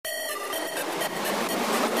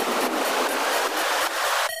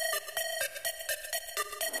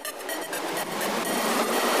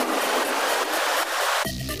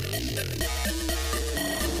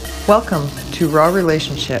Welcome to Raw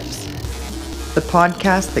Relationships, the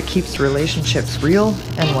podcast that keeps relationships real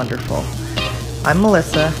and wonderful. I'm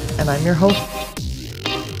Melissa, and I'm your host.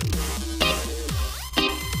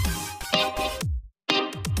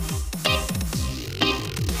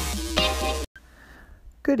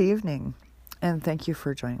 Good evening, and thank you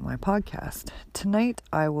for joining my podcast. Tonight,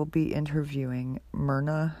 I will be interviewing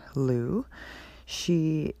Myrna Liu.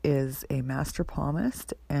 She is a master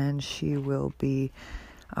palmist, and she will be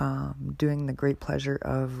doing the great pleasure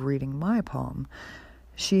of reading my palm.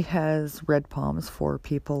 She has read palms for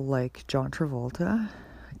people like John Travolta,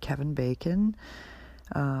 Kevin Bacon,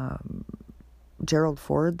 Gerald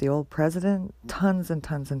Ford, the old president, tons and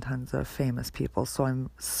tons and tons of famous people. So I'm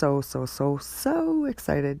so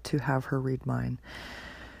excited to have her read mine.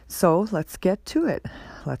 So let's get to it.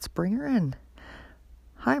 Let's bring her in.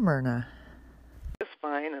 Hi, Myrna. It's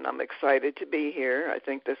fine, and I'm excited to be here. I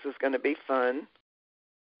think this is going to be fun.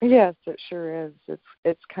 Yes, it sure is.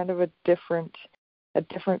 It's kind of a different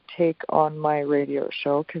take on my radio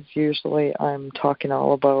show, because usually I'm talking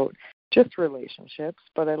all about just relationships,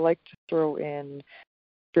 but I like to throw in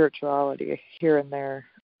spirituality here and there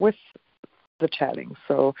with the chatting.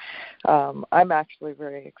 So I'm actually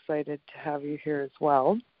very excited to have you here as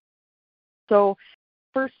well. So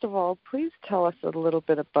first of all, please tell us a little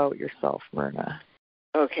bit about yourself, Myrna.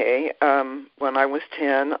 Okay. When I was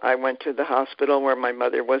 10, I went to the hospital where my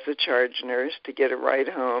mother was a charge nurse to get a ride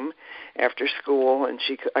home after school, and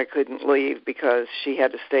I couldn't leave because she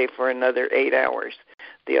had to stay for another 8 hours.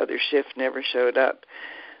 The other shift never showed up.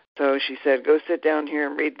 So she said, go sit down here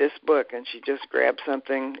and read this book, and she just grabbed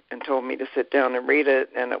something and told me to sit down and read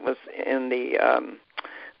it, and it was in the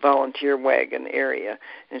volunteer wagon area,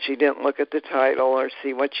 and she didn't look at the title or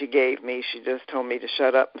see what she gave me. She just told me to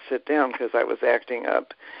shut up and sit down because I was acting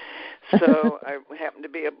up. So I happened to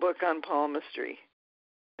be a book on palmistry,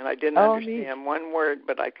 and I didn't understand one word,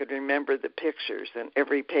 but I could remember the pictures, and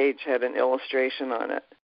every page had an illustration on it.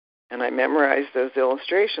 And I memorized those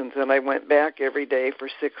illustrations, and I went back every day for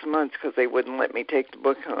 6 months because they wouldn't let me take the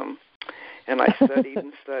book home. And I studied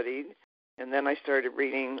and studied. And then I started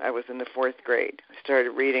reading. I was in the 4th grade. I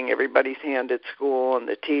started reading everybody's hand at school and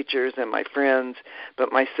the teachers and my friends.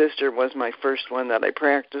 But my sister was my first one that I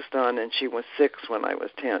practiced on, and she was 6 when I was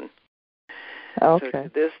 10. Okay. So to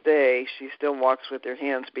this day, she still walks with her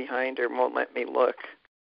hands behind her and won't let me look.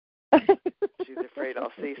 She's afraid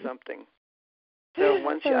I'll see something. So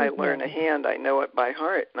once I learn a hand, I know it by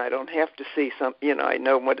heart, and I don't have to see something. I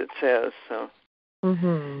know what it says. So.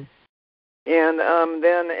 Mm-hmm. And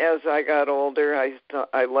then as I got older, I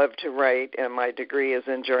loved to write, and my degree is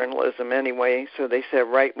in journalism anyway, so they said,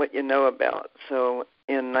 write what you know about. So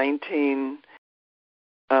in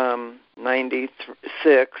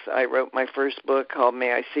 1996, I wrote my first book called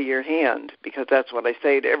May I See Your Hand, because that's what I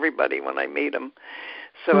say to everybody when I meet them.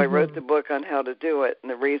 So I wrote the book on how to do it,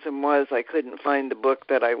 and the reason was I couldn't find the book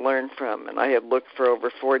that I learned from, and I had looked for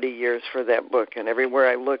over 40 years for that book, and everywhere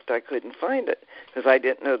I looked I couldn't find it because I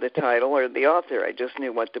didn't know the title or the author. I just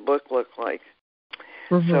knew what the book looked like.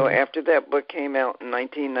 So after that book came out in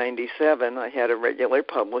 1997, I had a regular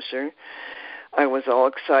publisher. I was all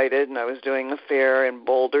excited, and I was doing a fair in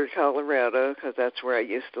Boulder, Colorado, because that's where I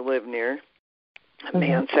used to live near. A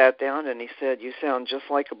man sat down and he said, you sound just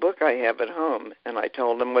like a book I have at home. And I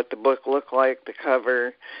told him what the book looked like, the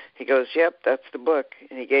cover. He goes, yep, that's the book.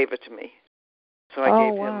 And he gave it to me. So I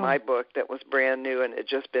gave him my book that was brand new and had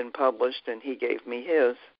just been published, and he gave me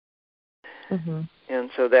his.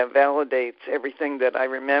 And so that validates everything that I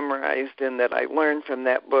memorized and that I learned from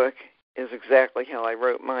that book is exactly how I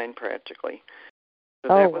wrote mine practically.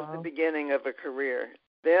 So that was the beginning of a career.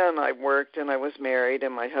 Then I worked and I was married,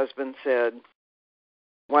 and my husband said,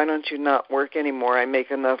 why don't you not work anymore? I make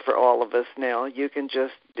enough for all of us now. You can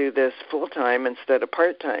just do this full-time instead of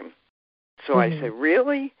part-time. So I said,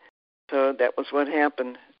 really? So that was what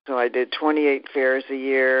happened. So I did 28 fairs a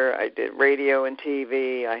year. I did radio and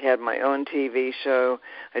TV. I had my own TV show.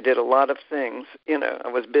 I did a lot of things. I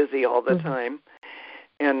was busy all the time.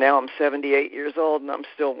 And now I'm 78 years old, and I'm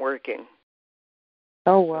still working.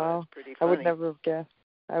 Oh, wow. So pretty I funny. would never have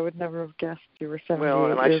guessed you were 78 years old. Well,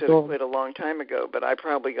 and I should have quit a long time ago, but I'm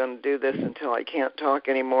probably going to do this until I can't talk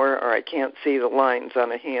anymore or I can't see the lines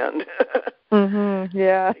on a hand.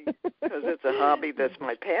 Yeah. Because it's a hobby that's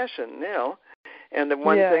my passion now. And the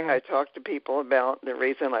one thing I talk to people about, the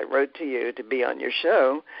reason I wrote to you to be on your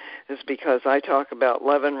show, is because I talk about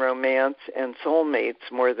love and romance and soulmates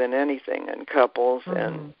more than anything, and couples.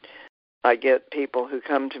 And I get people who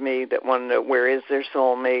come to me that want to know where is their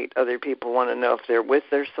soulmate. Other people want to know if they're with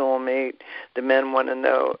their soulmate. The men want to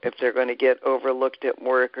know if they're going to get overlooked at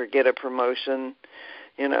work or get a promotion.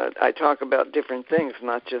 You know, I talk about different things,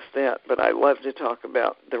 not just that, but I love to talk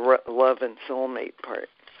about the love and soulmate part.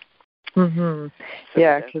 Mhm. So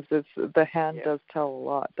yeah, because the hand does tell a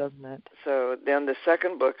lot, doesn't it? So then the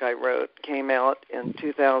second book I wrote came out in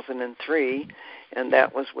 2003, and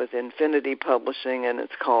that was with Infinity Publishing, and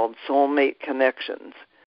it's called Soulmate Connections,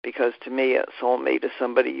 because to me a soulmate is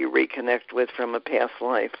somebody you reconnect with from a past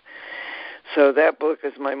life. So that book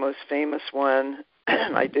is my most famous one.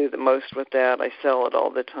 I do the most with that. I sell it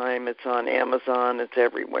all the time. It's on Amazon. It's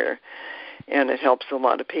everywhere. And it helps a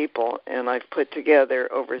lot of people. And I've put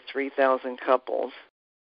together over 3,000 couples,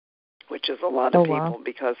 which is a lot of people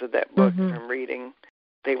because of that book from reading.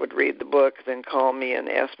 They would read the book, then call me and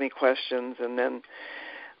ask me questions, and then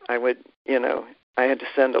I would, you know, I had to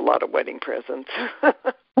send a lot of wedding presents.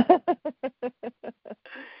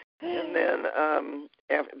 And then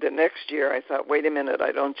the next year I thought, wait a minute,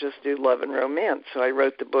 I don't just do love and romance. So I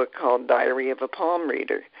wrote the book called Diary of a Palm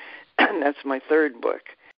Reader, and that's my third book.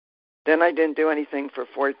 Then I didn't do anything for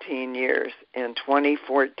 14 years. In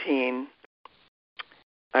 2014,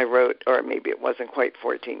 I wrote, or maybe it wasn't quite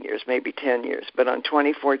 14 years, maybe 10 years, but on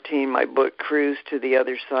 2014 my book Cruise to the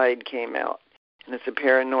Other Side came out, and it's a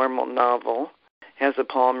paranormal novel, has a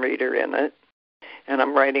palm reader in it. And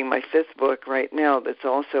I'm writing my fifth book right now that's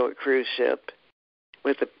also a cruise ship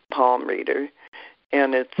with a palm reader.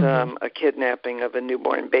 And it's a kidnapping of a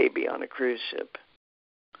newborn baby on a cruise ship.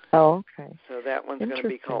 Oh, okay. So that one's going to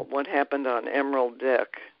be called What Happened on Emerald Deck.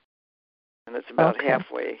 And it's about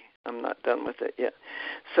halfway. I'm not done with it yet.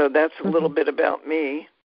 So that's a little bit about me.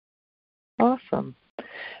 Awesome.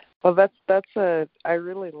 Well, I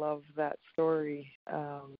really love that story.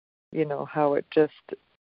 You know, how it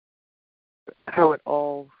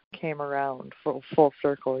all came around full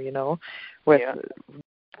circle, you know, with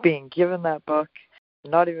being given that book,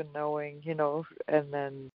 not even knowing, you know, and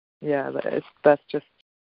then that's just,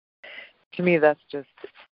 to me, that's just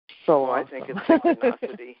so awesome. I think it's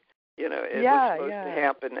synchronicity. You know, it was supposed to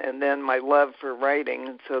happen, and then my love for writing,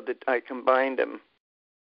 and so that I combined them.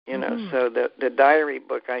 You know, so the diary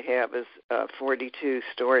book I have is 42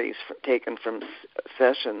 stories taken from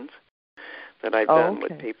sessions that I've done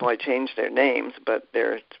with people. I changed their names, but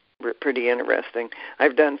they're pretty interesting.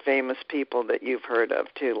 I've done famous people that you've heard of,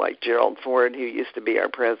 too, like Gerald Ford, who used to be our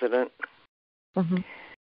president.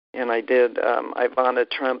 And I did Ivana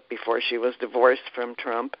Trump before she was divorced from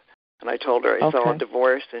Trump. And I told her I saw a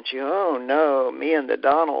divorce, and she, oh, no, me and the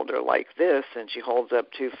Donald are like this. And she holds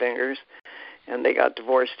up two fingers, and they got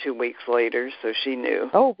divorced 2 weeks later, so she knew.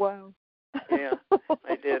 Oh, wow. Yeah,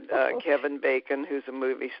 I did Kevin Bacon, who's a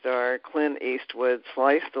movie star, Clint Eastwood,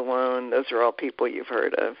 Sly Stallone. Those are all people you've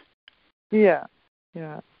heard of. Yeah. You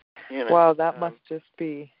know, wow, that must just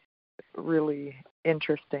be really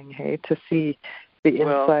interesting, hey, to see the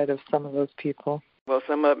inside of some of those people. Well,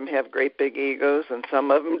 some of them have great big egos, and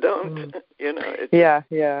some of them don't. You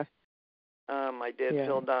know. I did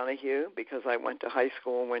Phil Donahue because I went to high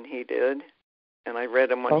school when he did, and I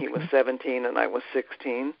read him when he was 17 and I was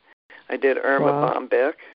 16. I did Irma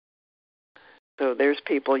Bombeck. So there's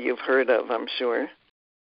people you've heard of, I'm sure.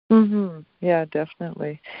 Yeah,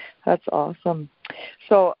 definitely. That's awesome.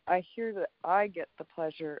 So I hear that I get the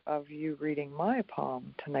pleasure of you reading my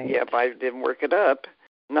palm tonight. Yeah, but I didn't work it up.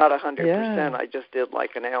 Not 100%. I just did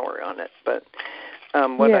like an hour on it. But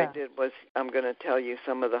what I did was I'm going to tell you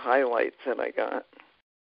some of the highlights that I got.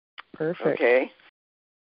 Perfect. Okay.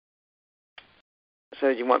 So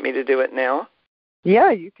you want me to do it now?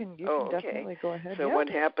 Yeah, you can definitely go ahead. So what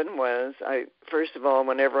happened was, first of all,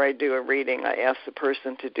 whenever I do a reading, I ask the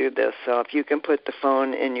person to do this. So if you can put the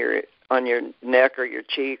phone on your neck or your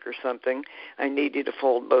cheek or something, I need you to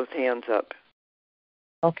fold both hands up.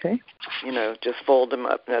 Okay. You know, just fold them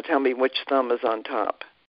up. Now tell me which thumb is on top.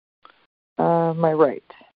 My right.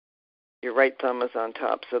 Your right thumb is on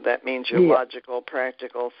top, so that means you're logical,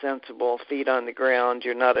 practical, sensible, feet on the ground.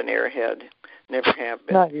 You're not an airhead. Never have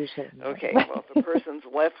been. Not usually. Okay, well, if a person's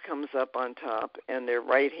left comes up on top and they're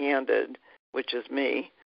right-handed, which is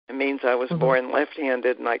me, it means I was born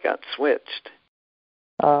left-handed and I got switched.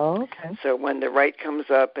 Oh, okay. So when the right comes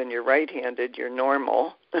up and you're right-handed, you're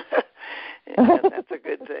normal, and that's a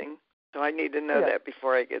good thing. So I need to know that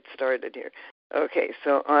before I get started here. Okay,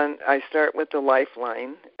 so I start with the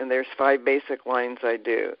lifeline, and there's 5 basic lines I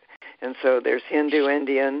do. And so there's Hindu,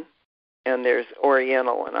 Indian, and there's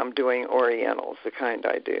Oriental, and I'm doing Orientals, the kind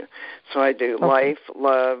I do. So I do life,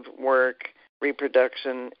 love, work,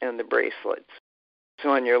 reproduction, and the bracelets. So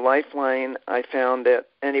on your lifeline, I found that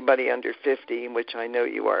anybody under 50, which I know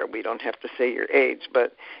you are, we don't have to say your age,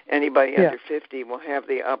 but anybody under 50 will have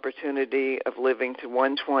the opportunity of living to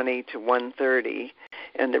 120 to 130,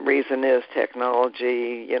 And the reason is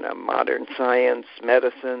technology, modern science,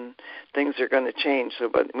 medicine, things are going to change. So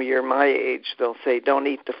but when you're my age, they'll say, don't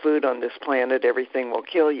eat the food on this planet, everything will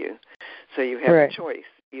kill you. So you have a choice.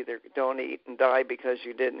 Either don't eat and die because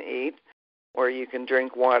you didn't eat, or you can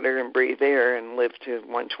drink water and breathe air and live to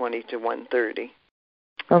 120 to 130.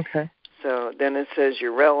 Okay. So then it says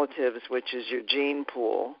your relatives, which is your gene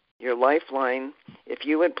pool, your lifeline. If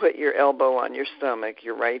you would put your elbow on your stomach,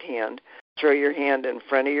 your right hand, throw your hand in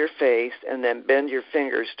front of your face, and then bend your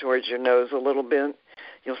fingers towards your nose a little bit,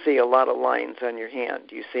 you'll see a lot of lines on your hand.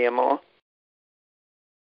 Do you see them all?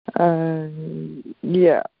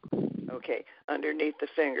 Yeah. Okay. Underneath the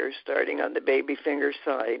fingers, starting on the baby finger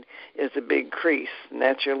side, is a big crease, and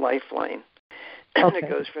that's your lifeline. And it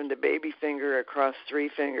goes from the baby finger across 3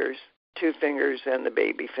 fingers, 2 fingers, and the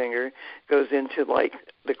baby finger, goes into like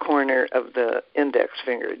the corner of the index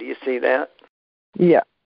finger. Do you see that? Yeah.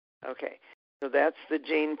 Okay. So that's the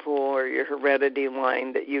gene pool or your heredity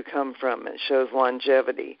line that you come from. It shows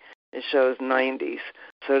longevity. It shows 90s.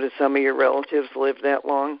 So do some of your relatives live that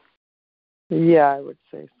long? Yeah, I would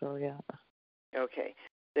say so, yeah. Okay.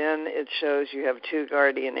 Then it shows you have 2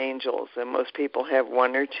 guardian angels, and most people have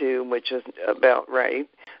 1 or 2, which is about right.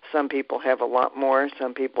 Some people have a lot more.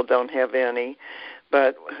 Some people don't have any.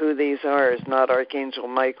 But who these are is not Archangel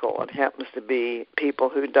Michael. It happens to be people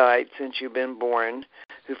who died since you've been born,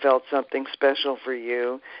 who felt something special for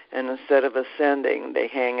you, and instead of ascending, they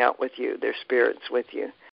hang out with you. They're spirits with you.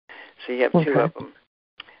 So you have 2 of them.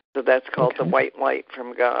 So that's called the white light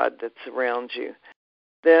from God that surrounds you.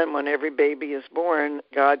 Then when every baby is born,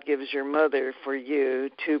 God gives your mother for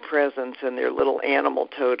you 2 presents, and they're little animal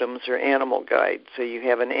totems or animal guides. So you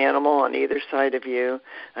have an animal on either side of you,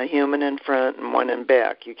 a human in front and 1 in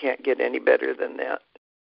back. You can't get any better than that.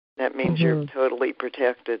 That means you're totally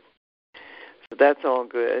protected. So that's all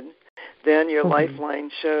good. Then your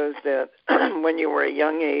lifeline shows that when you were a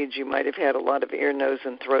young age, you might have had a lot of ear, nose,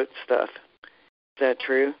 and throat stuff. Is that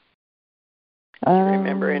true? Do you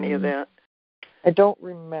remember any of that? I don't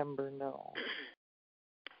remember, no.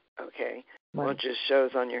 Okay. Well, it just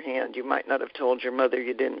shows on your hand. You might not have told your mother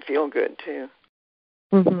you didn't feel good, too.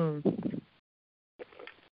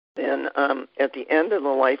 Then at the end of the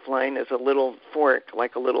lifeline is a little fork,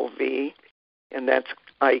 like a little V, and that's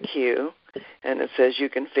IQ. And it says you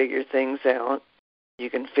can figure things out. You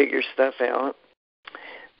can figure stuff out.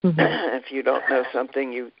 If you don't know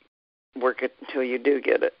something, you work it until you do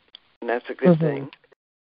get it, and that's a good thing.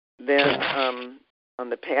 Then on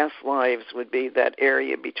the past lives would be that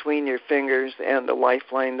area between your fingers and the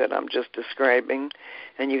lifeline that I'm just describing,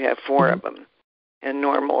 and you have 4 of them. And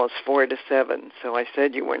normal is 4 to 7, so I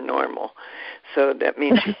said you were normal. So that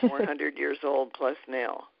means you're 400 years old plus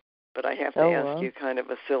now. But I have to ask you kind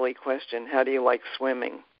of a silly question. How do you like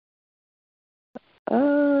swimming?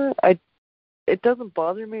 It doesn't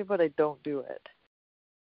bother me, but I don't do it.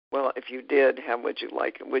 Well, if you did, how would you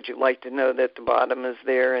like it? Would you like to know that the bottom is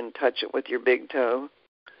there and touch it with your big toe?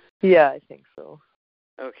 Yeah, I think so.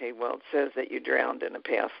 Okay, well, it says that you drowned in a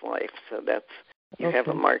past life, so that's you have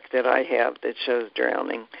a mark that I have that shows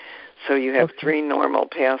drowning. So you have 3 normal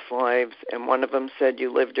past lives, and one of them said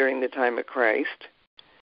you lived during the time of Christ,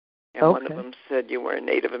 and one of them said you were a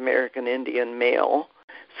Native American Indian male.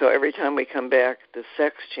 So every time we come back, the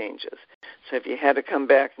sex changes. So if you had to come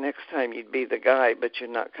back next time, you'd be the guy, but you're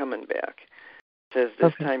not coming back. It says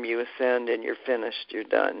this time you ascend and you're finished, you're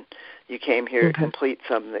done. You came here to complete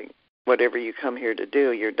something. Whatever you come here to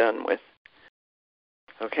do, you're done with.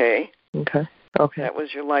 Okay? Okay. That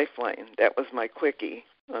was your lifeline. That was my quickie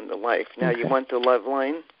on the life. Now you want the love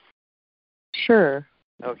line? Sure.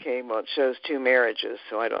 Okay, well, it shows 2 marriages,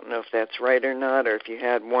 so I don't know if that's right or not, or if you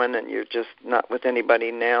had one and you're just not with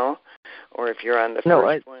anybody now, or if you're on the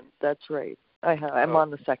first one. That's right. I'm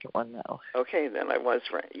on the second one now. Okay, then I was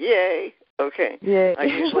right. Yay! Okay. Yay. I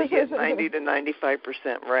usually get 90 to 95%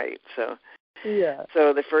 right, so. Yeah.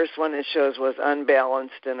 So the first one it shows was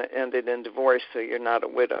unbalanced and it ended in divorce, so you're not a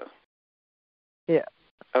widow. Yeah.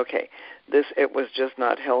 Okay. It was just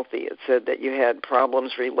not healthy. It said that you had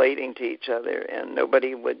problems relating to each other, and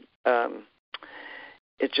nobody would.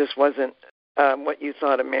 It just wasn't what you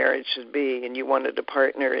thought a marriage should be, and you wanted a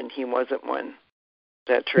partner, and he wasn't one. Is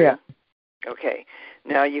that true? Yeah. Okay.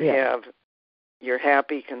 Now you have. You're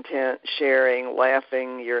happy, content, sharing,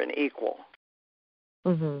 laughing. You're an equal.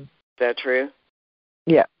 Is that true?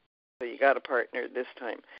 Yeah. So you got a partner this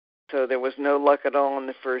time. So there was no luck at all in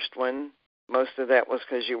the first one. Most of that was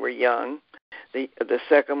because you were young. The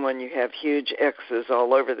second one, you have huge X's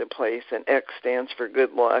all over the place, and X stands for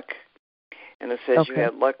good luck. And it says you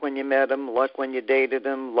had luck when you met him, luck when you dated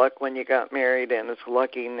him, luck when you got married, and it's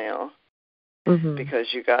lucky now. because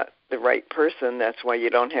you got the right person. That's why you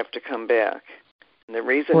don't have to come back. And the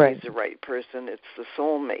reason he's the right person, it's the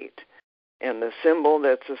soulmate. And the symbol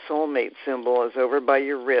that's a soulmate symbol is over by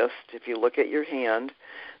your wrist. If you look at your hand,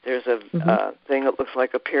 there's a thing that looks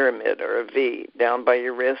like a pyramid or a V down by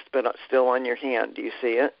your wrist, but still on your hand. Do you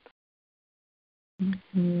see it?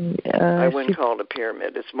 I wouldn't call it a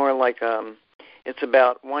pyramid. It's more like it's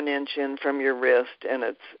about 1 inch in from your wrist, and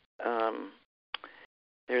it's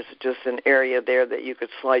there's just an area there that you could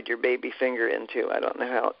slide your baby finger into. I don't know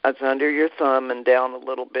how. It's under your thumb and down a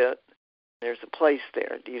little bit. There's a place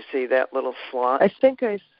there. Do you see that little slot? I think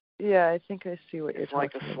I see what you're talking about. It's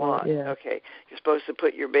like a slot. Yeah. Okay. You're supposed to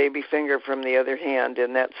put your baby finger from the other hand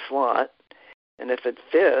in that slot, and if it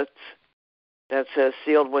fits, that says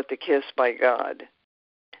sealed with a kiss by God.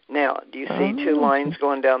 Now, do you see 2 lines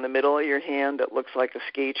going down the middle of your hand that looks like a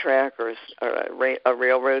ski track or a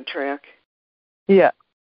railroad track? Yeah.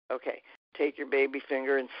 Okay. Take your baby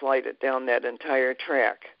finger and slide it down that entire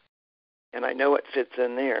track. And I know it fits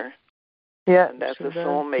in there. Yeah. And that's a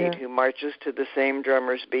soulmate who marches to the same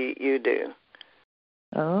drummer's beat you do.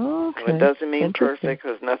 Oh, okay. So it doesn't mean perfect,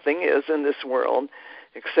 because nothing is in this world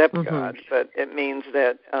except God, but it means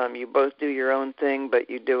that you both do your own thing, but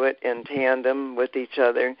you do it in tandem with each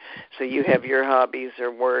other. So you have your hobbies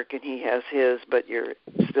or work, and he has his, but you're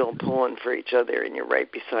still pulling for each other, and you're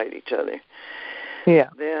right beside each other. Yeah.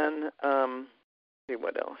 Then, see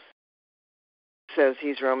what else. It says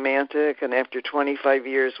he's romantic, and after 25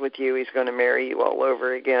 years with you, he's going to marry you all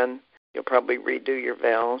over again. You'll probably redo your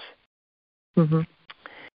vows.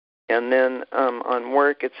 And then on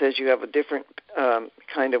work, it says you have a different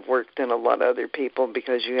kind of work than a lot of other people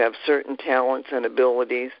because you have certain talents and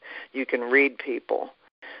abilities. You can read people.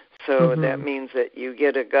 So that means that you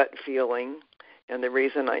get a gut feeling. And the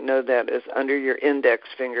reason I know that is under your index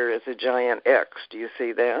finger is a giant X. Do you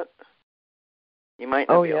see that? You might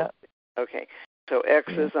not be able to. Okay. So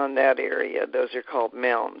X is on that area. Those are called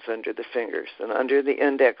mounds under the fingers. And under the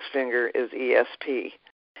index finger is ESP.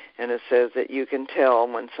 And it says that you can tell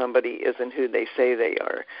when somebody isn't who they say they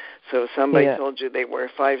are. So if somebody told you they were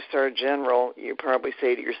a 5-star general, you probably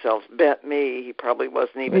say to yourself, bet me, he probably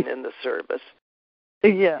wasn't even in the service.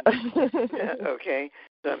 Yeah. Okay.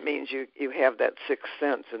 So it means you have that sixth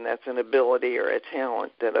sense, and that's an ability or a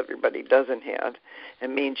talent that everybody doesn't have. It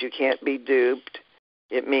means you can't be duped.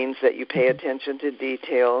 It means that you pay attention to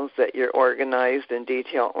details, that you're organized and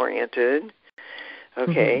detail-oriented.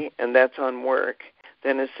 Okay, and that's on work.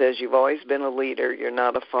 Then it says you've always been a leader. You're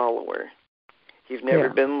not a follower. You've never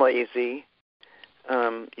been lazy.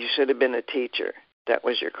 You should have been a teacher. That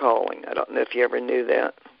was your calling. I don't know if you ever knew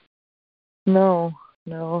that. No.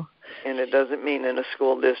 And it doesn't mean in a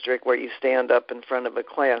school district where you stand up in front of a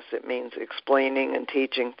class. It means explaining and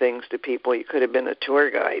teaching things to people. You could have been a tour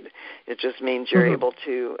guide. It just means you're able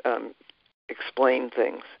to explain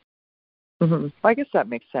things. I guess that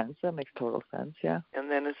makes sense. That makes total sense, yeah. And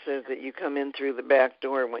then it says that you come in through the back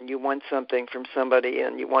door when you want something from somebody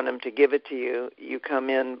and you want them to give it to you. You come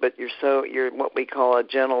in, but you're what we call a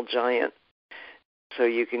gentle giant. So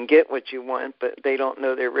you can get what you want, but they don't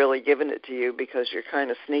know they're really giving it to you because you're kind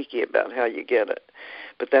of sneaky about how you get it.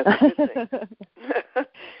 But that's a good thing.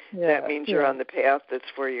 That means you're on the path that's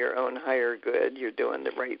for your own higher good. You're doing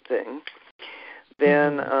the right thing.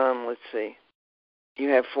 Then, let's see. You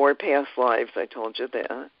have 4 past lives. I told you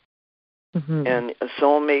that. And a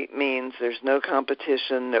soulmate means there's no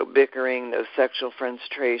competition, no bickering, no sexual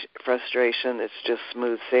frustration. It's just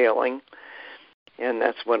smooth sailing. And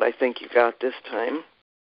that's what I think you got this time.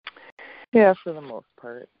 Yeah, for the most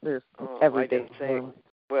part. There's every day.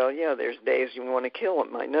 Well, yeah, there's days you want to kill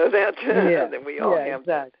them. I know that. That we all have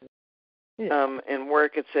exactly. that. In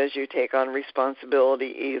work, it says you take on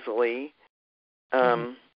responsibility easily.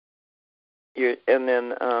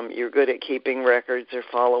 You're good at keeping records or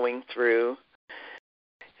following through.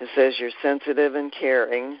 It says you're sensitive and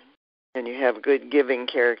caring, and you have good giving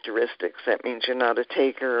characteristics. That means you're not a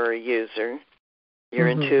taker or a user. You're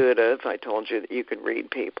intuitive. I told you that you could read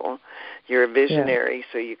people. You're a visionary,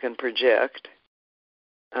 so you can project.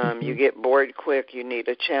 You get bored quick. You need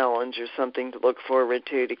a challenge or something to look forward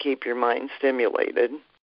to keep your mind stimulated.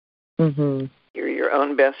 You're your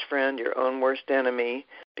own best friend, your own worst enemy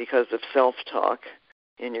because of self-talk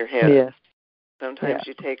in your head. Yes. Sometimes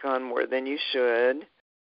you take on more than you should,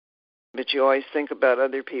 but you always think about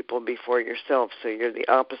other people before yourself, so you're the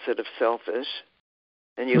opposite of selfish.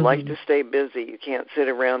 And you like to stay busy. You can't sit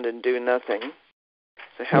around and do nothing.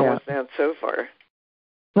 So how was that so far?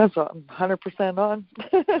 That's 100% on.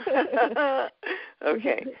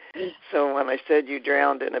 Okay. So when I said you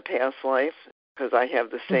drowned in a past life, because I have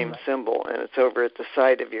the same symbol, and it's over at the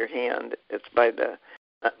side of your hand. It's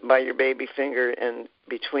by your baby finger, and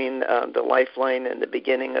between the lifeline and the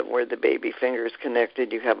beginning of where the baby finger is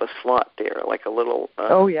connected, you have a slot there, like a little.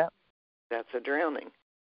 Oh yeah. That's a drowning.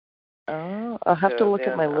 Oh, I'll have to look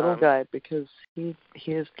at my little guy because he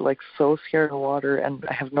is like so scared of water, and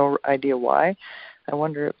I have no idea why. I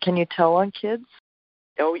wonder, can you tell on kids?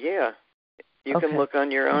 Oh yeah, you can look on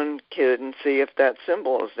your own kid and see if that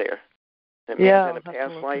symbol is there. It means in a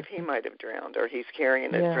past life he might have drowned, or he's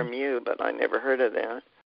carrying it from you, but I never heard of that.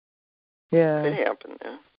 Yeah. It happened,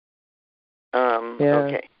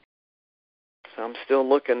 Okay. So I'm still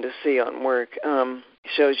looking to see on work.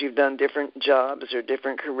 Shows you've done different jobs or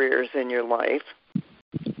different careers in your life.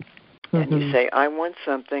 And you say, I want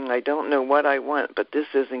something. I don't know what I want, but this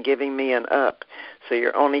isn't giving me an up. So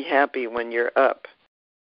you're only happy when you're up,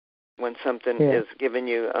 when something is giving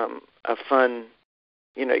you a fun,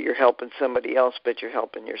 you're helping somebody else, but you're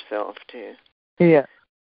helping yourself too. Yeah.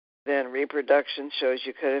 Then reproduction shows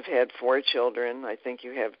you could have had 4 children. I think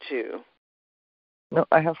you have 2. No,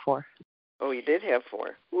 I have 4. Oh, you did have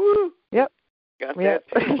 4. Woo! Yep. Got that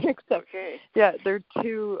too. Okay. Yeah, they're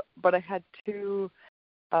 2, but I had 2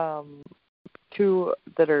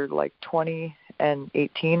 that are like 20 and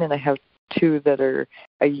 18, and I have 2 that are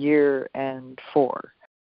a year and 4.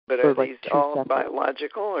 But are these all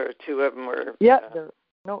biological, or 2 of them are? Yeah,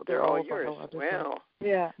 they're all all yours. biological. Wow.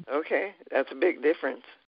 Yeah. Okay, that's a big difference.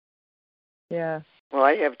 Yeah. Well,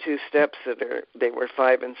 I have 2 steps they were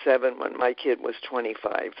 5 and 7 when my kid was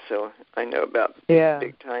 25, so I know about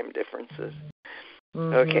big time differences.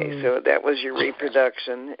 Okay, so that was your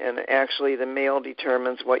reproduction, and actually the male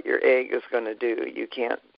determines what your egg is going to do. You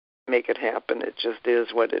can't make it happen. It just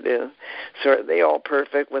is what it is. So are they all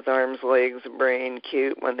perfect with arms, legs, brain,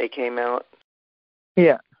 cute when they came out?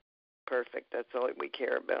 Yeah. Perfect. That's all we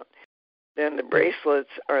care about. Then the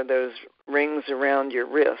bracelets are those rings around your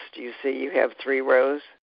wrist. You see you have 3 rows?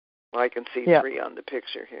 Well, I can see 3 on the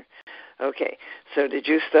picture here. Okay. So did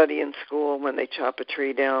you study in school when they chop a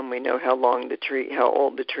tree down? We know how old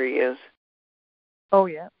the tree is? Oh,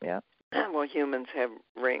 yeah, yeah. Well, humans have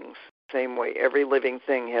rings. Same way. Every living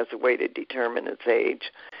thing has a way to determine its age,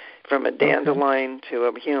 from a dandelion to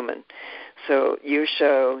a human. So you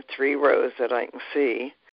show 3 rows that I can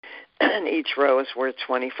see, and each row is worth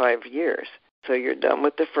 25 years. So you're done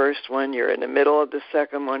with the first one, you're in the middle of the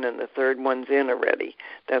second one, and the third one's in already.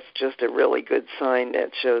 That's just a really good sign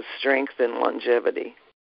that shows strength and longevity.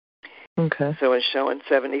 Okay. So it's showing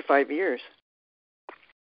 75 years.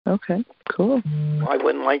 Okay, cool. Well, I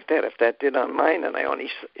wouldn't like that if that did on mine and I only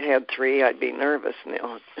had 3. I'd be nervous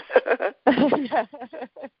now.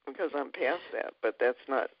 Because I'm past that. But that's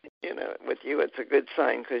not, with you it's a good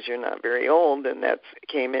sign because you're not very old, and that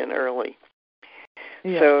came in early.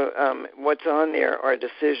 Yeah. So what's on there are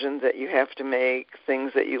decisions that you have to make,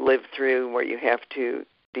 things that you live through where you have to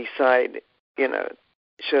decide,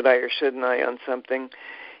 should I or shouldn't I on something.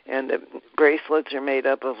 And the bracelets are made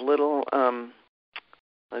up of little,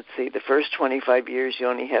 let's see, the first 25 years you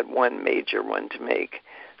only had 1 major one to make.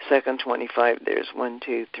 Second 25, there's 1,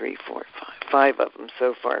 2, 3, 4, 5 of them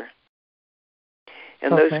so far.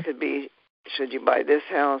 And those could be, should you buy this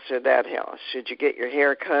house or that house? Should you get your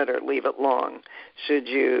hair cut or leave it long? Should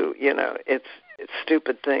you, it's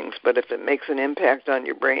stupid things, but if it makes an impact on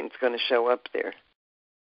your brain, it's going to show up there.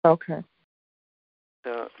 Okay.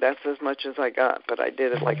 So that's as much as I got, but I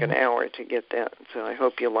did it like an hour to get that, so I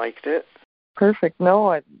hope you liked it. Perfect. No,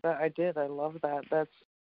 I did. I love that.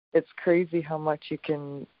 It's crazy how much you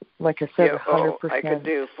can, like I said, 100%. I could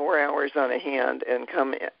do 4 hours on a hand and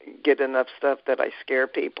get enough stuff that I scare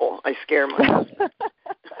people. I scare my husband.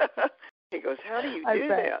 He goes, how do you do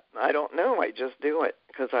that? I don't know. I just do it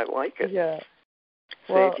because I like it. Yeah.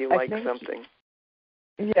 Say if you like something.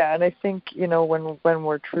 Yeah, and I think, when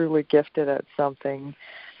we're truly gifted at something.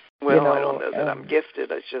 Well, I don't know that I'm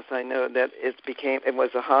gifted. It's just I know that it was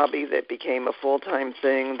a hobby that became a full-time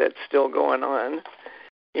thing that's still going on.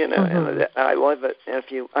 And I love it.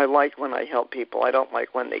 I like when I help people. I don't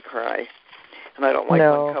like when they cry. And I don't like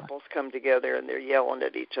when couples come together and they're yelling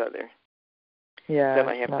at each other. Yeah. Then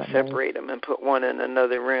I have to separate them and put one in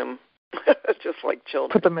another room, just like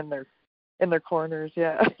children. Put them in their corners,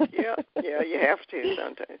 yeah. yeah, you have to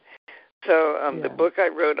sometimes. So the book I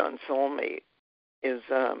wrote on soulmate is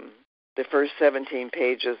the first 17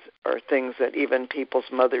 pages are things that even people's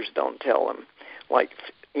mothers don't tell them, like,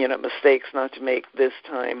 mistakes not to make this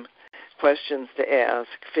time, questions to ask,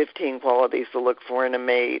 15 qualities to look for in a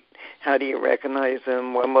mate, how do you recognize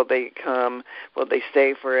them, when will they come, will they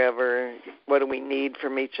stay forever, what do we need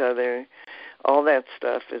from each other, all that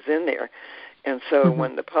stuff is in there. And so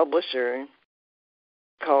when the publisher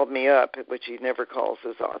called me up, which he never calls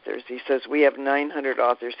his authors. He says, we have 900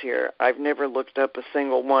 authors here. I've never looked up a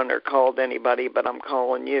single one or called anybody, but I'm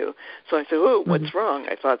calling you. So I said, oh, what's wrong?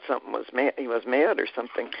 I thought something was mad. He was mad or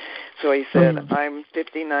something. So he said, I'm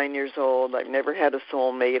 59 years old. I've never had a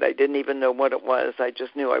soulmate. I didn't even know what it was. I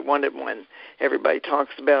just knew I wanted one. Everybody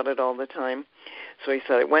talks about it all the time. So he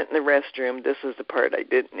said, I went in the restroom. This is the part I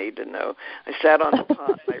didn't need to know. I sat on the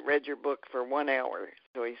pot. I read your book for 1 hour.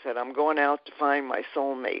 So he said, I'm going out to find my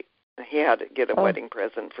soulmate. He had to get a wedding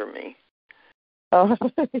present for me. Oh.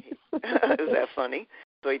 Is that funny?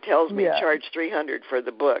 So he tells me, charge $300 for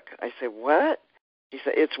the book. I said, what? He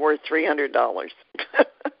said, it's worth $300.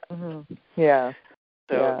 Yeah.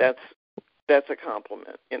 So that's a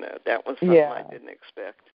compliment. That was something I didn't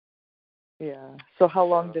expect. Yeah. So how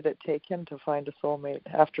long did it take him to find a soulmate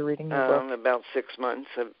after reading your book? About 6 months.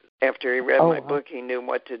 After he read my book, he knew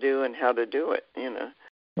what to do and how to do it,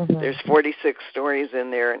 There's 46 stories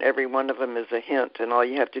in there, and every one of them is a hint, and all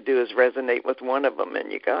you have to do is resonate with one of them,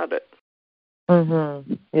 and you got it.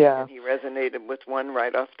 Yeah. And he resonated with one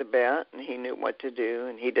right off the bat, and he knew what to do,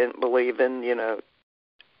 and he didn't believe in,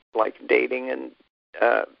 like dating, and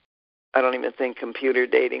I don't even think computer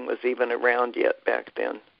dating was even around yet back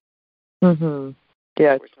then.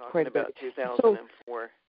 Yeah, we're talking about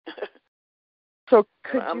 2004. So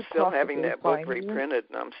I'm still having that book reprinted,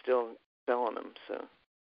 and I'm still selling them. So.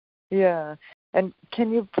 Yeah, and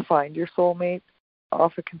can you find your soulmate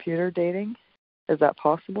off of computer dating? Is that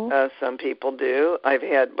possible? Some people do. I've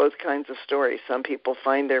had both kinds of stories. Some people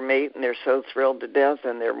find their mate, and they're so thrilled to death,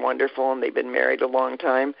 and they're wonderful, and they've been married a long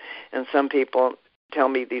time. And some people tell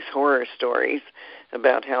me these horror stories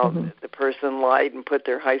about how the person lied and put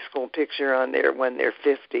their high school picture on there when they're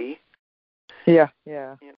 50. Yeah.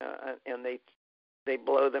 And they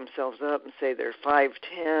blow themselves up and say they're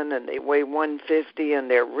 5'10" and they weigh 150 and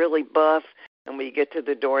they're really buff. And when you get to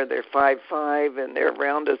the door, they're 5'5" and they're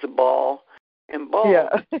round as a ball and bald. Yeah.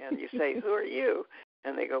 And you say, who are you?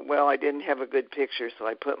 And they go, well, I didn't have a good picture, so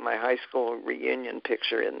I put my high school reunion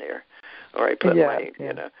picture in there. Or I put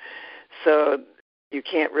So you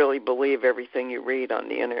can't really believe everything you read on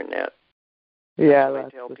the Internet. Yeah, that's what I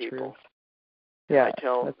tell people. Truth. Yeah, I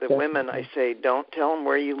tell the women, I say, don't tell them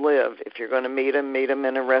where you live. If you're going to meet them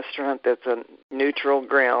in a restaurant that's a neutral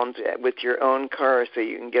ground with your own car so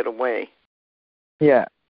you can get away. Yeah.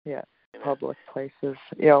 Public places.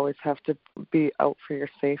 You always have to be out for your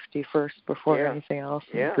safety first before anything else.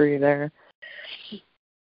 I agree there.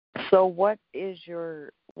 So what if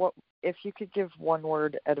you could give one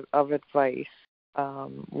word of advice,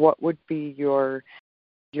 what would be your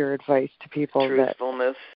advice to people?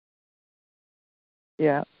 Truthfulness.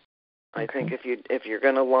 Yeah. I think if you're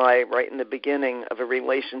going to lie right in the beginning of a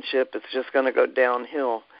relationship, it's just going to go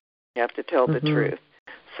downhill. You have to tell the truth.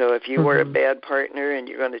 So if you were a bad partner and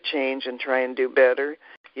you're going to change and try and do better,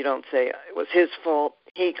 you don't say, it was his fault,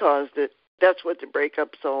 he caused it. That's what the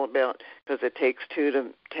breakup's all about, because it takes two to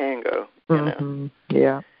tango, you know.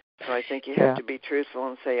 Yeah. So I think you have to be truthful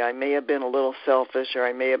and say, I may have been a little selfish, or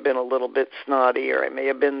I may have been a little bit snotty, or I may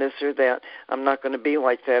have been this or that. I'm not going to be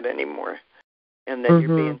like that anymore. And then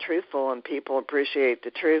you're being truthful, and people appreciate the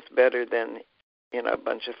truth better than, a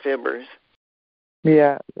bunch of fibbers.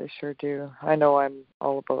 Yeah, they sure do. I know I'm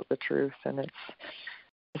all about the truth, and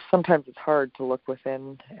sometimes it's hard to look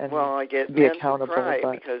within and I get be men accountable. Who cry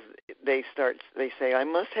because they say, I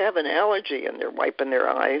must have an allergy, and they're wiping their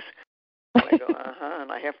eyes. And I go,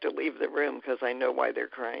 and I have to leave the room because I know why they're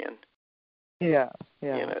crying. Yeah.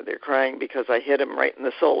 They're crying because I hit them right in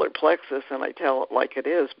the solar plexus, and I tell it like it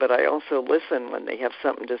is, but I also listen when they have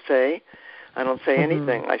something to say. I don't say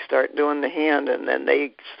anything. I start doing the hand, and then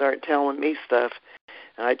they start telling me stuff,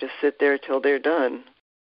 and I just sit there till they're done.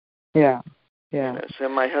 Yeah. So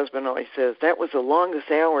my husband always says, that was the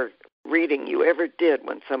longest hour reading you ever did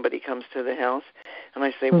when somebody comes to the house. And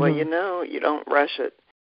I say, well, you don't rush it.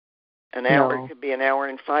 An hour could be an hour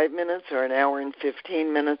and 5 minutes or an hour and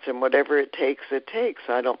 15 minutes, and whatever it takes, it takes.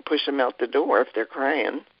 I don't push them out the door if they're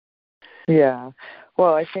crying. Yeah.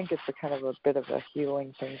 Well, I think it's a kind of a bit of a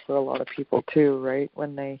healing thing for a lot of people too, right?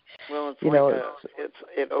 When they,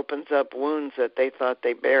 it opens up wounds that they thought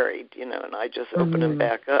they buried, and I just open them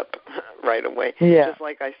back up right away. Yeah. Just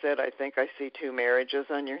like I said, I think I see 2 marriages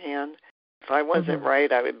on your hand. If I wasn't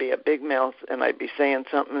right, I would be a big mouth, and I'd be saying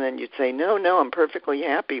something, and you'd say, no, I'm perfectly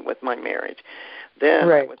happy with my marriage. Then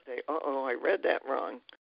I would say, I read that wrong.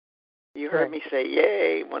 You heard me say,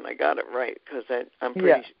 yay, when I got it right, because I'm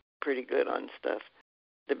pretty good on stuff.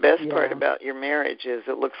 The best part about your marriage is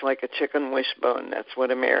it looks like a chicken wishbone. That's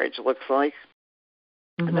what a marriage looks like.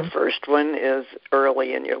 And the first one is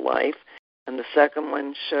early in your life, and the second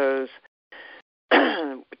one shows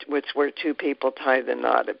it's where two people tie the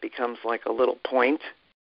knot. It becomes like a little point.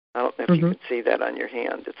 I don't know if you can see that on your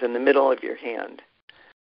hand. It's in the middle of your hand.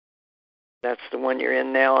 That's the one you're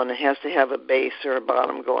in now, and it has to have a base or a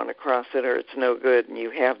bottom going across it, or it's no good. And you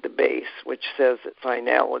have the base, which says at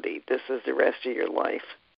finality, this is the rest of your life.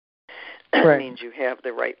 Right. It means you have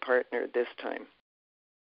the right partner this time.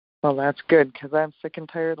 Well, that's good, because I'm sick and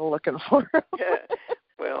tired of looking for him.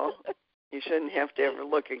 Well, you shouldn't have to ever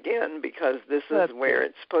look again, because this is where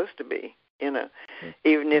it's supposed to be.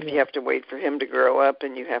 Even if you have to wait for him to grow up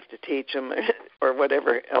and you have to teach him or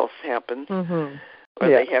whatever else happens. Or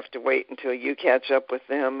they have to wait until you catch up with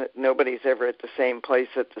them. Nobody's ever at the same place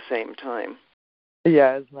at the same time.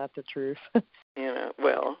 Yeah, isn't that the truth?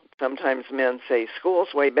 Well, sometimes men say,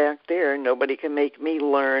 school's way back there. Nobody can make me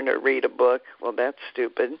learn or read a book. Well, that's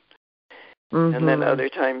stupid. And then other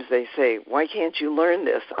times they say, why can't you learn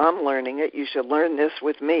this? I'm learning it. You should learn this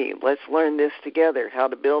with me. Let's learn this together, how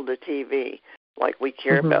to build a TV. Like we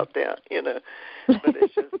care about that, But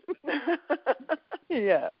it's just...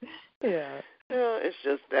 Yeah. It's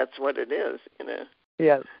just, that's what it is,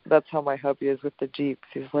 Yeah, that's how my hubby is with the Jeeps.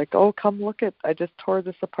 He's like, oh, come look at, I just tore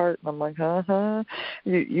this apart. And I'm like,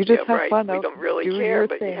 you just have fun. We don't really care,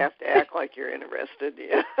 but you have to act like you're interested.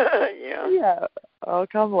 Yeah, I'll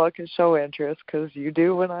come look and show interest, because you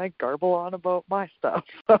do when I garble on about my stuff.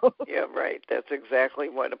 So. Yeah, right. That's exactly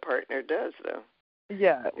what a partner does, though.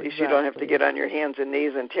 Yeah, at least you don't have to get on your hands and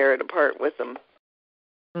knees and tear it apart with them.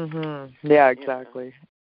 Yeah, exactly.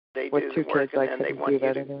 They with do two the work, kids, and then they want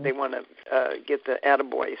they want to get the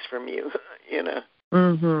attaboys from you,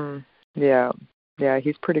 Yeah,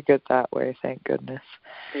 he's pretty good that way, thank goodness.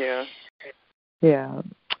 Yeah.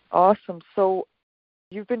 Awesome. So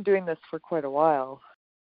you've been doing this for quite a while.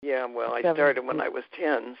 Yeah, well, I started when I was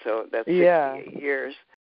 10, so that's 68 years.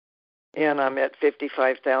 And I'm at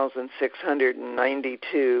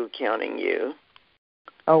 55,692, counting you.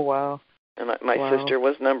 Oh, wow. And my sister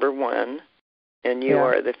was number 1. And you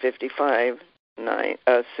are the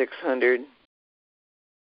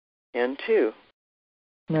 602.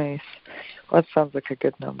 Nice. Well, that sounds like a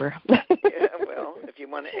good number. Well, if you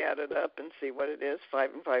want to add it up and see what it is,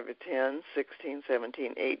 5 and 5 are 10, 16,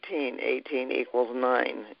 17, 18. 18 equals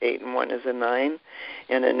 9. 8 and 1 is a 9.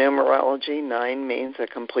 And in numerology, 9 means a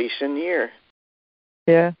completion year.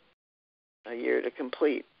 Yeah. A year to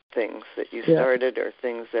complete things that you started or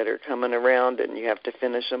things that are coming around and you have to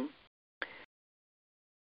finish them.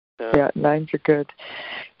 Yeah, 9s are good.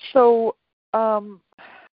 So I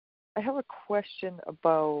have a question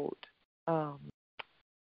about,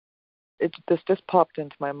 this just popped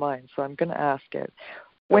into my mind, so I'm going to ask it.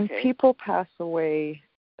 When people pass away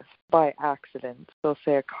by accident, so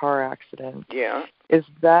say a car accident, is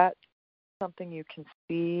that something you can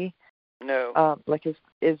see? No.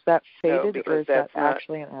 Is that fated, no, or is that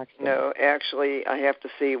actually an accident? No, actually, I have to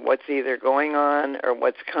see what's either going on or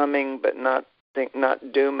what's coming, but not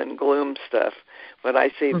doom and gloom stuff. What I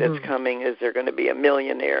see that's coming is they're going to be a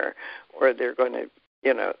millionaire, or they're going to,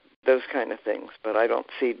 those kind of things. But I don't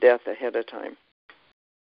see death ahead of time.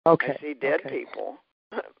 Okay. I see dead people.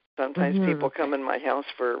 Sometimes people come in my house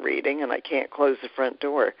for a reading, and I can't close the front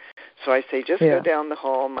door. So I say, just go down the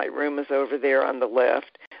hall. My room is over there on the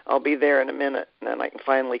left. I'll be there in a minute, and then I can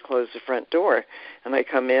finally close the front door. And I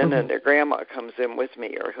come in, and their grandma comes in with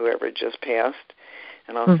me, or whoever just passed.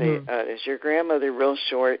 And I'll say, is your grandmother real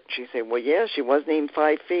short? She say, well, yeah, she wasn't even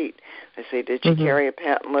 5 feet. I say, did she carry a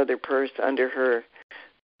patent leather purse under her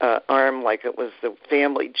arm like it was the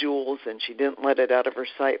family jewels, and she didn't let it out of her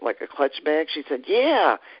sight like a clutch bag? She said,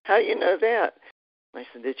 yeah. How do you know that? I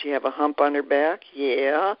said, did she have a hump on her back?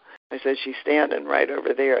 Yeah. I said, she's standing right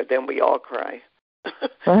over there. Then we all cry.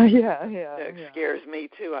 It scares me,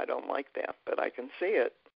 too. I don't like that, but I can see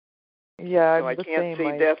it. Yeah, so I can't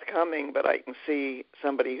see death coming, but I can see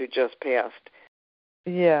somebody who just passed.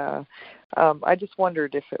 Yeah. I just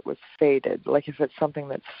wondered if it was fated, like if it's something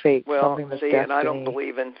that's fate, something that's destiny. And I don't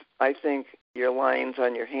believe in, I think your lines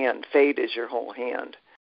on your hand, fate is your whole hand.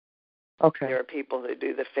 Okay. There are people that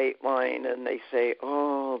do the fate line, and they say,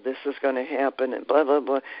 oh, this is going to happen, and blah, blah,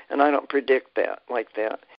 blah, and I don't predict that like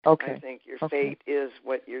that. Okay. I think your fate is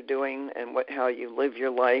what you're doing and how you live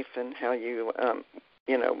your life and how you,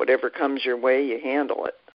 whatever comes your way, you handle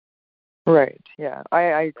it. Right, yeah. I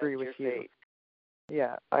agree with you. Fate.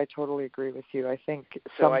 Yeah, I totally agree with you. I think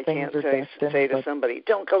so some I things can't are destined. say to somebody,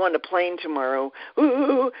 don't go on the plane tomorrow.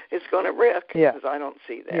 Ooh, it's going to wreck. Yeah. Because I don't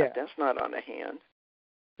see that. Yeah. That's not on a hand.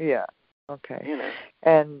 Yeah. Okay.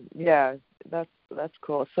 And that's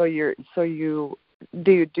cool. So you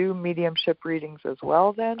do you do mediumship readings as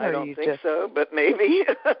well then? I don't think so, but maybe.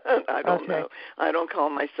 I don't know. I don't call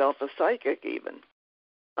myself a psychic even.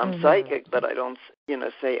 I'm psychic, but I don't,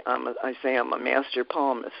 say I say I'm a master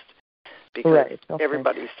palmist because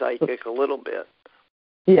everybody's psychic a little bit.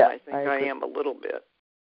 Yeah, I think I am a little bit.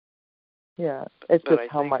 Yeah, it's but just I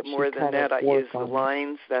how think much more you than kind that, of I work use the on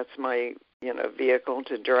lines. That's my, vehicle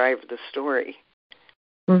to drive the story.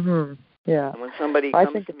 it. Yeah. And when somebody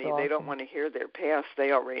comes to me, awesome. they don't want to hear their past.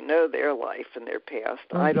 They already know their life and their past.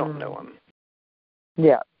 I don't know them.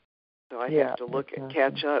 Yeah. So I have to look and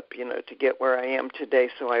catch up, to get where I am today.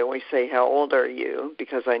 So I always say, how old are you?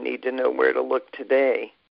 Because I need to know where to look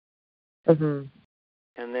today. Mm-hmm.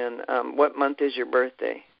 And then what month is your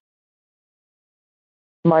birthday?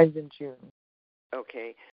 Mine's in June.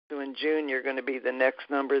 Okay. So in June, you're going to be the next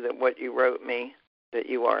number that what you wrote me that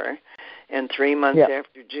you are. And 3 months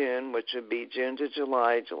after June, which would be June to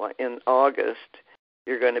July, in August,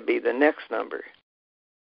 you're going to be the next number.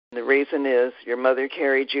 And the reason is your mother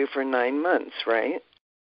carried you for 9 months, right?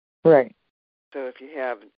 Right. So if you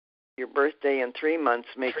have your birthday in 3 months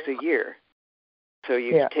makes a year. So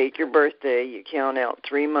you take your birthday, you count out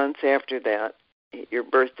 3 months after that, your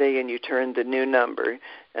birthday, and you turn the new number,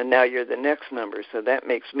 and now you're the next number. So that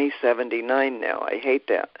makes me 79 now. I hate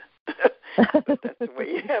that. But that's the way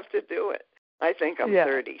you have to do it. I think I'm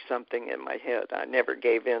 30-something in my head. I never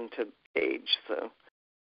gave in to age, so.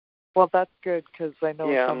 Well, that's good because I know.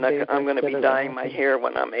 Yeah, I'm going to be dyeing my hair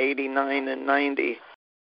when I'm 89 and 90.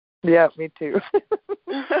 Yeah, me too.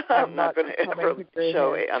 I'm not going to ever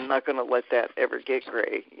show it. I'm not going to let that ever get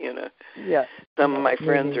gray, Yeah. Some of my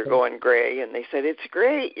friends are going gray, and they said, it's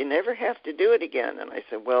great. You never have to do it again. And I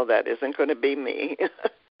said, well, that isn't going to be me.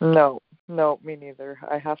 No, me neither.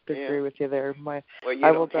 I have to agree with you there. Well, you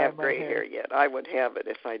don't have gray hair yet. I would have it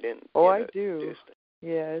if I didn't. Oh, I do.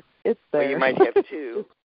 Yeah, it's there. Well, you might have two.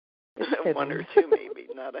 One or two maybe,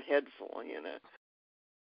 not a head full,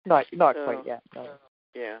 Not quite yet, no.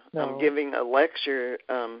 Yeah, no. I'm giving a lecture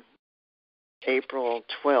April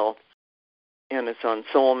 12th, and it's on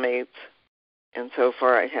soulmates. And so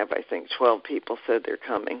far I have, I think, 12 people said they're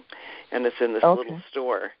coming, and it's in this little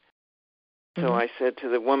store. So I said to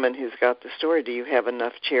the woman who's got the store, do you have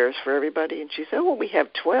enough chairs for everybody? And she said, well, we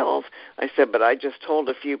have 12. I said, but I just told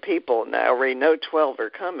a few people, and I already know 12 are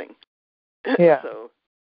coming. Yeah. So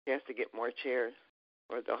you have to get more chairs,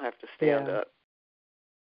 or they'll have to stand up.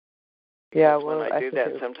 Yeah, well, when I do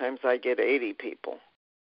that, sometimes I get 80 people.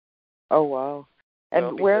 Oh, wow.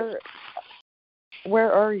 And where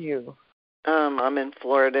are you? I'm in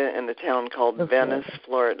Florida, in a town called Venice,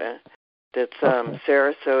 Florida. That's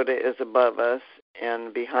Sarasota is above us,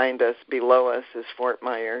 and below us is Fort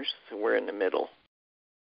Myers. So we're in the middle.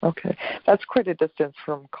 Okay, that's quite a distance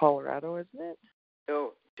from Colorado, isn't it?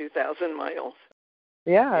 Oh, 2,000 miles.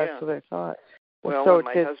 Yeah, that's what I thought. Well, so when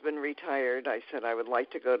my husband retired, I said I would like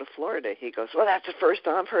to go to Florida. He goes, well, that's the first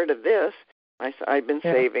I've heard of this. I said, I've been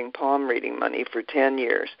saving palm reading money for 10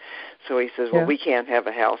 years. So he says, well, we can't have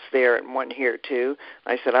a house there and one here, too.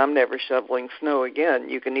 I said, I'm never shoveling snow again.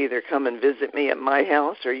 You can either come and visit me at my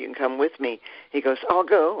house or you can come with me. He goes, I'll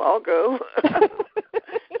go.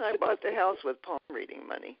 I bought the house with palm reading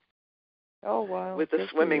money. Oh, wow. With a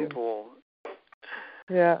swimming pool.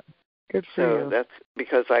 Yeah. Good for you. So that's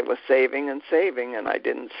because I was saving, and I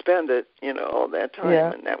didn't spend it, all that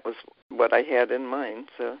time, and that was what I had in mind.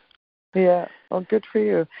 So. Yeah. Well, good for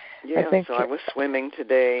you. Yeah. So I was swimming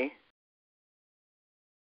today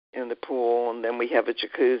in the pool, and then we have a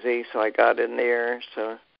jacuzzi, so I got in there.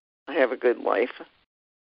 So I have a good life.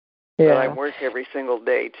 Yeah. But I work every single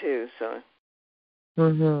day too. So.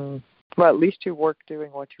 Mhm. Well, at least you work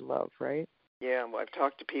doing what you love, right? Yeah. Well, I've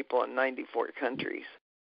talked to people in 94 countries.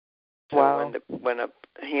 So when a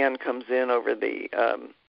hand comes in over the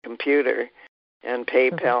computer and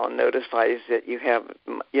PayPal notifies that you have,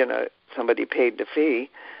 somebody paid the fee,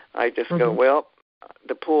 I just go, well,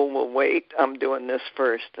 the pool will wait. I'm doing this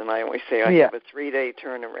first. And I always say I have a 3-day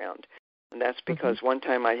turnaround. And that's because one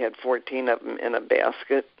time I had 14 of them in a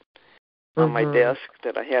basket on my desk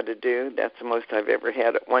that I had to do. That's the most I've ever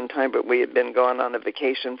had at one time. But we had been gone on a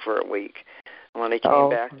vacation for a week. And when I came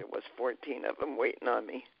back, there was 14 of them waiting on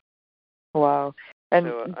me. Wow. And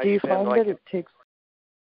do you find that it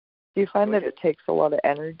takes a lot of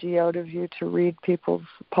energy out of you to read people's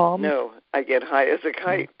palms? No, I get high as a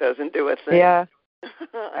kite. Doesn't do a thing. Yeah.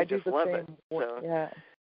 I just love it. So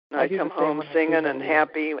I come home singing and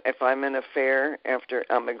happy. If I'm in a fair, after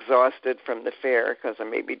I'm exhausted from the fair, because I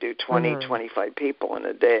maybe do 20, 25 people in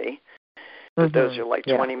a day. But those are like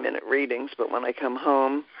 20-minute readings. But when I come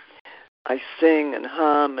home, I sing and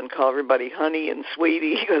hum and call everybody honey and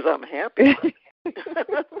sweetie because I'm happy.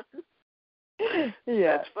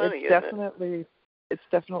 Yeah, that's funny, it's definitely it's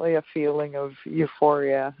definitely a feeling of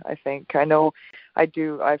euphoria, I think. I know I've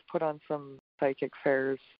put on some psychic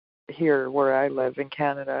fairs here where I live in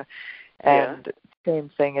Canada, and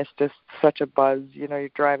same thing, it's just such a buzz. You're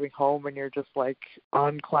driving home and you're just like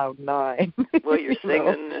on cloud nine. Well, you're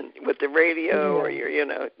singing and with the radio, or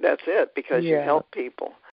that's it, because you help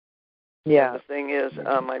people. Yeah. And the thing is,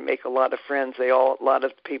 I make a lot of friends. A lot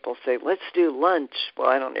of people say, let's do lunch. Well,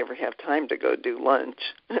 I don't ever have time to go do lunch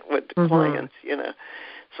with the clients,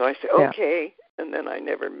 So I say, okay, and then I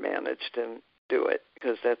never manage to do it,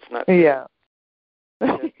 because that's not good. Yeah.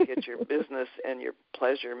 You get your business and your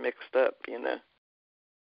pleasure mixed up,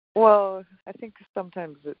 Well, I think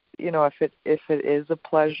sometimes, if it is a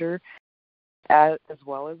pleasure as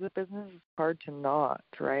well as a business, it's hard to not,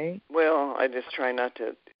 right? Well, I just try not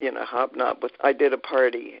to, hobnob with. I did a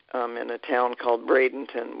party in a town called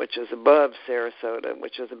Bradenton, which is above Sarasota,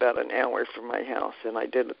 which is about an hour from my house, and I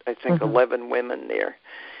did, I think, 11 women there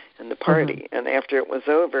in the party. And after it was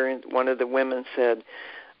over, one of the women said,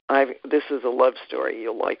 this is a love story,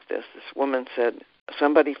 you'll like this. This woman said,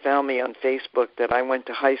 somebody found me on Facebook that I went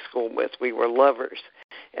to high school with. We were lovers.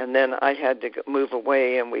 And then I had to move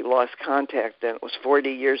away, and we lost contact. And it was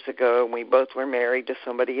 40 years ago, and we both were married to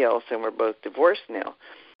somebody else, and we're both divorced now.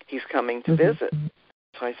 He's coming to visit.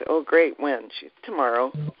 So I said, oh, great, when? She said,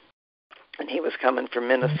 tomorrow. And he was coming from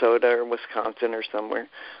Minnesota or Wisconsin or somewhere,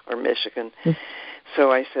 or Michigan.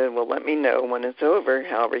 So I said, well, let me know when it's over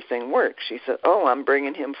how everything works. She said, oh, I'm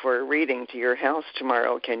bringing him for a reading to your house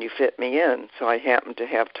tomorrow. Can you fit me in? So I happened to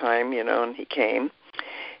have time, and he came.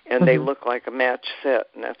 And they look like a match set,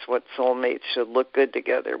 and that's what soulmates should look good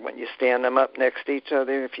together. When you stand them up next to each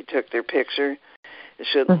other, if you took their picture, it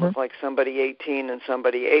shouldn't look like somebody 18 and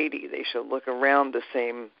somebody 80. They should look around the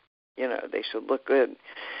same, they should look good.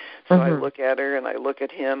 So I look at her, and I look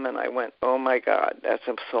at him, and I went, oh, my God, that's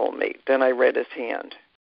a soulmate. Then I read his hand.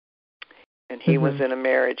 And he was in a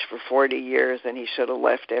marriage for 40 years, and he should have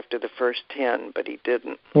left after the first 10, but he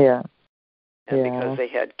didn't. Yeah. And because they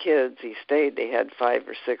had kids, he stayed. They had 5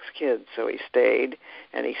 or 6 kids, so he stayed,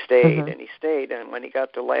 and he stayed, and he stayed. And when he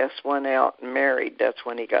got the last one out and married, that's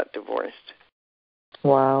when he got divorced.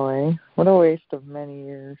 Wow, eh? What a waste of many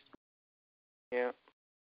years. Yeah.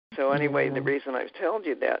 So anyway, the reason I've told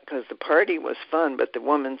you that, because the party was fun, but the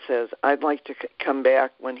woman says, I'd like to come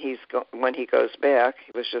back when he goes back.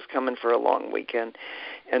 He was just coming for a long weekend,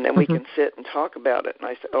 and then we can sit and talk about it. And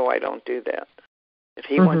I said, oh, I don't do that. If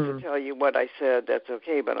he wants to tell you what I said, that's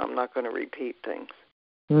okay, but I'm not going to repeat things.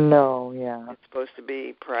 No, yeah. It's supposed to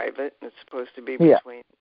be private, and it's supposed to be between,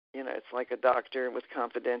 it's like a doctor with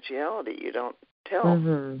confidentiality. You don't tell.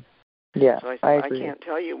 Yeah, so I said, I agree. I can't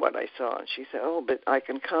tell you what I saw. And she said, oh, but I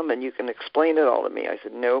can come and you can explain it all to me. I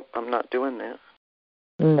said, nope, I'm not doing that.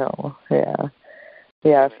 No, yeah.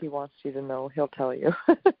 Yeah, if he wants you to know, he'll tell you.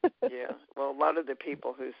 Yeah, well, a lot of the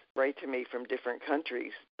people who write to me from different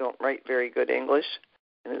countries don't write very good English,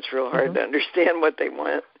 and it's real hard to understand what they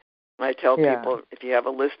want. And I tell people, if you have a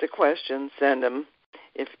list of questions, send them.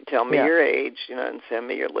 Tell me your age, and send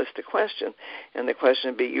me your list of questions. And the question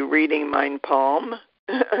would be, you reading mein palm?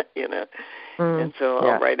 And so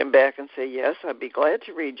I'll write them back and say, yes, I'd be glad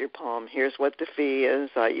to read your palm. Here's what the fee is.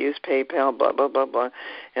 I use PayPal, blah, blah, blah, blah.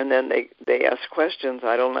 And then they ask questions.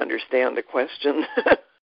 I don't understand the question.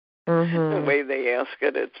 The way they ask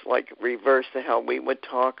it, it's like reverse to how we would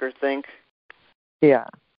talk or think. Yeah.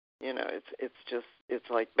 It's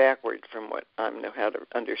like backward from what I know how to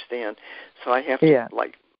understand. So I have to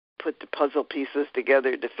put the puzzle pieces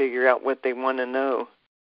together to figure out what they want to know.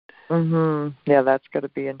 Yeah, that's going to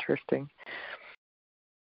be interesting.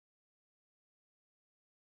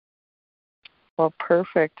 Well,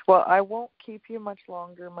 perfect. Well, I won't keep you much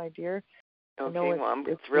longer, my dear. Okay, well, I'm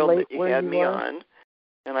thrilled that you had me on,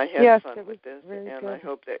 and I had fun with this, and good. I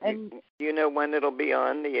hope that you know when it'll be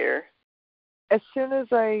on the air. As soon as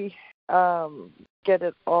I get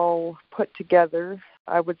it all put together,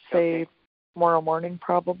 I would say tomorrow morning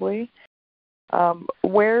probably.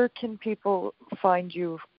 Where can people find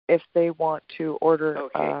you if they want to order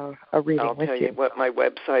a reading with you? I'll tell you what my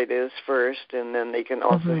website is first, and then they can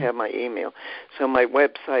also have my email. So my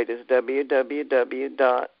website is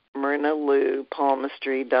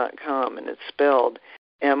www.myrnaloupalmistry.com, and it's spelled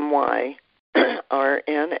MYRNALOU.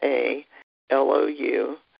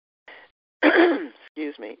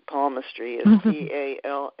 Excuse me, palmistry is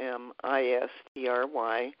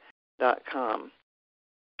PALMISTRY.com.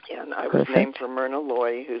 And I was named for Myrna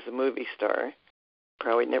Loy, who's a movie star.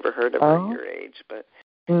 Probably never heard of her your age, but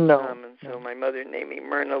no. And so my mother named me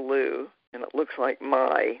Myrna Lou, and it looks like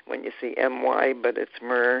my when you see MY, but it's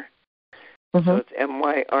Myr. So it's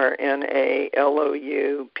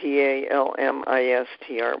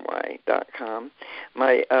MYRNALOUPALMISTRY.com.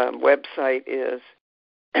 My website is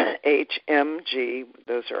HMG,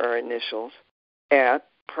 those are our initials, at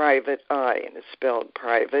Private Eye, and it's spelled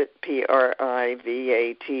private,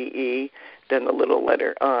 PRIVATE, then the little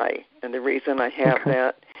letter I. And the reason I have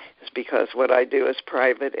that is because what I do is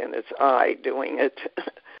private, and it's I doing it.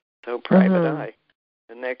 So Private Eye.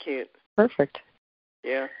 Isn't that cute? Perfect.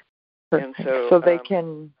 Yeah. Perfect. And so they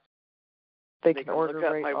can order look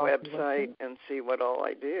up right my off website and see what all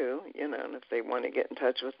I do, and if they want to get in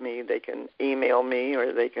touch with me, they can email me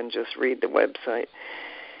or they can just read the website.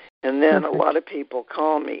 And then a lot of people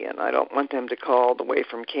call me, and I don't want them to call all the way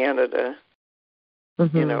from Canada, or,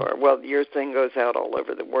 your thing goes out all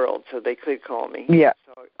over the world, so they could call me. Yeah.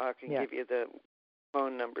 So I can give you the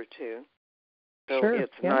phone number, too. So sure.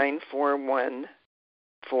 It's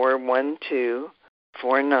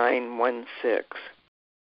 941-412-4916.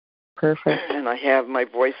 Perfect. And my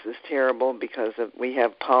voice is terrible because we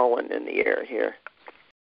have pollen in the air here.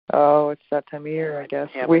 Oh, it's that time of year, I guess.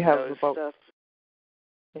 We have about stuff.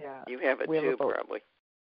 Yeah. You have it too, probably.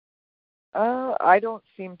 I don't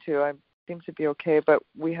seem to. I seem to be okay, but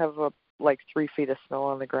we have 3 feet of snow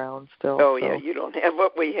on the ground still. Oh, yeah, you don't have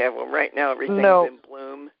what we have. Well, right now everything's in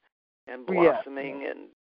bloom and blossoming, and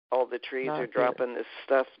all the trees are dropping this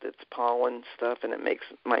stuff that's pollen stuff, and it makes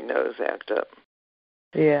my nose act up.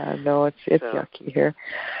 Yeah, no, it's yucky here.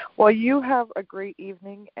 Well, you have a great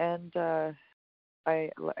evening, and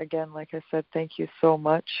like I said, thank you so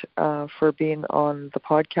much for being on the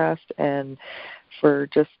podcast and for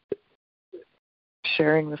just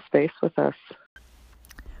sharing the space with us.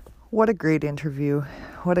 What a great interview.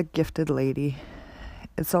 What a gifted lady.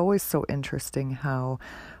 It's always so interesting how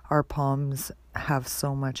our palms have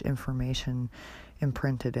so much information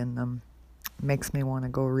imprinted in them. Makes me want to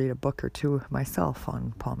go read a book or two myself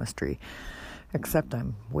on palmistry, except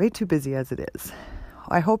I'm way too busy as it is.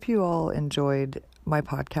 I hope you all enjoyed my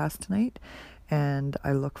podcast tonight, and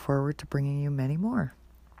I look forward to bringing you many more.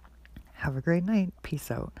 Have a great night.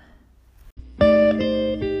 Peace out.